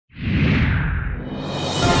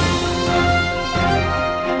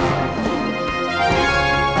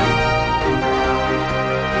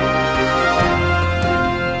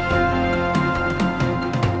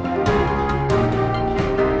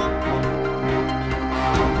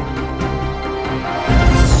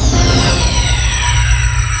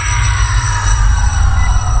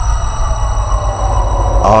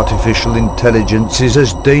Artificial intelligence is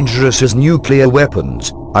as dangerous as nuclear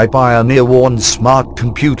weapons. A pioneer warns smart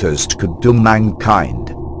computers could doom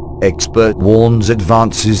mankind. Expert warns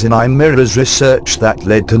advances in Chimera's research that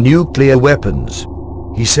led to nuclear weapons.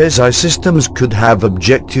 He says AI systems could have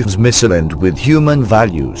objectives misaligned with human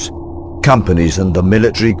values. Companies and the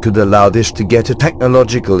military could allow this to get a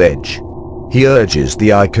technological edge. He urges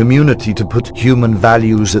the AI community to put human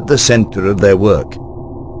values at the center of their work.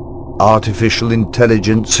 Artificial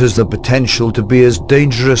intelligence has the potential to be as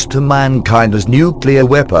dangerous to mankind as nuclear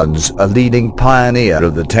weapons, a leading pioneer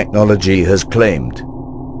of the technology has claimed.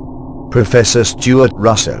 Professor Stuart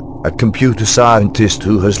Russell, a computer scientist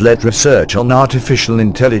who has led research on artificial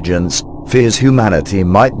intelligence, fears humanity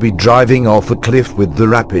might be driving off a cliff with the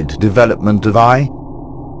rapid development of AI.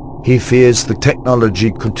 He fears the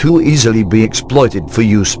technology could too easily be exploited for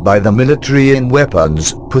use by the military in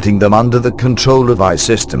weapons, putting them under the control of AI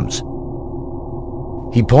systems.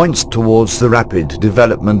 He points towards the rapid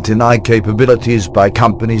development in AI capabilities by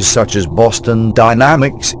companies such as Boston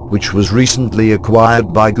Dynamics, which was recently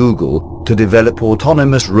acquired by Google, to develop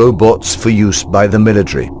autonomous robots for use by the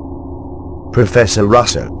military. Professor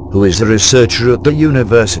Russell, who is a researcher at the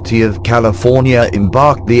University of California in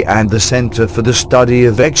Berkeley and the Center for the Study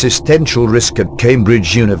of Existential Risk at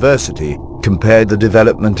Cambridge University, compared the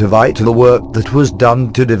development of AI to the work that was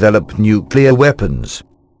done to develop nuclear weapons.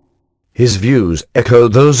 His views echo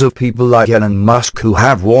those of people like Elon Musk, who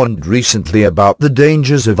have warned recently about the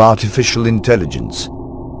dangers of artificial intelligence.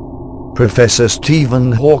 Professor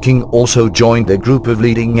Stephen Hawking also joined a group of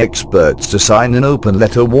leading experts to sign an open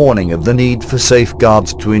letter warning of the need for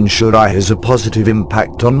safeguards to ensure AI has a positive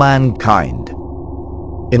impact on mankind.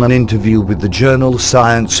 In an interview with the journal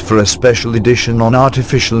Science for a special edition on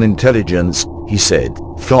artificial intelligence, he said,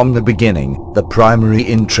 "From the beginning, the primary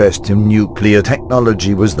interest in nuclear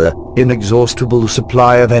technology was the inexhaustible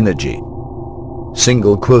supply of energy.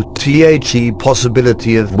 The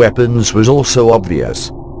possibility of weapons was also obvious.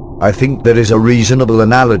 I think there is a reasonable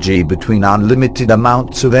analogy between unlimited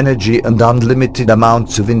amounts of energy and unlimited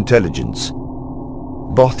amounts of intelligence.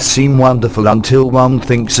 Both seem wonderful until one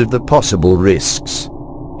thinks of the possible risks.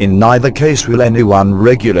 In neither case will anyone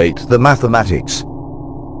regulate the mathematics."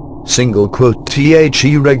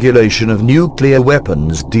 Regulation of nuclear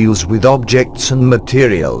weapons deals with objects and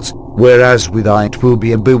materials, whereas with AI it will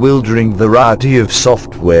be a bewildering variety of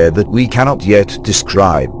software that we cannot yet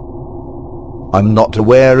describe. I'm not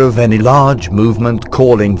aware of any large movement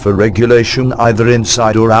calling for regulation either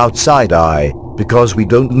inside or outside AI, because we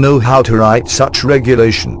don't know how to write such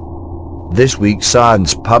regulation. This week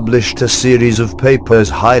Science published a series of papers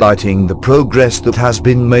highlighting the progress that has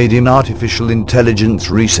been made in artificial intelligence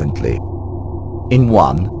recently. In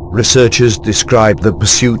one, researchers describe the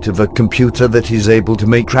pursuit of a computer that is able to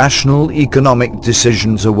make rational economic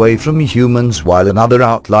decisions away from humans, while another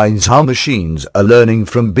outlines how machines are learning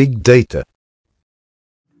from big data.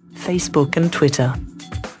 Facebook and Twitter.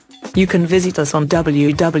 You can visit us on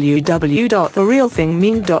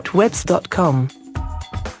www.therealthingmeme.webs.com.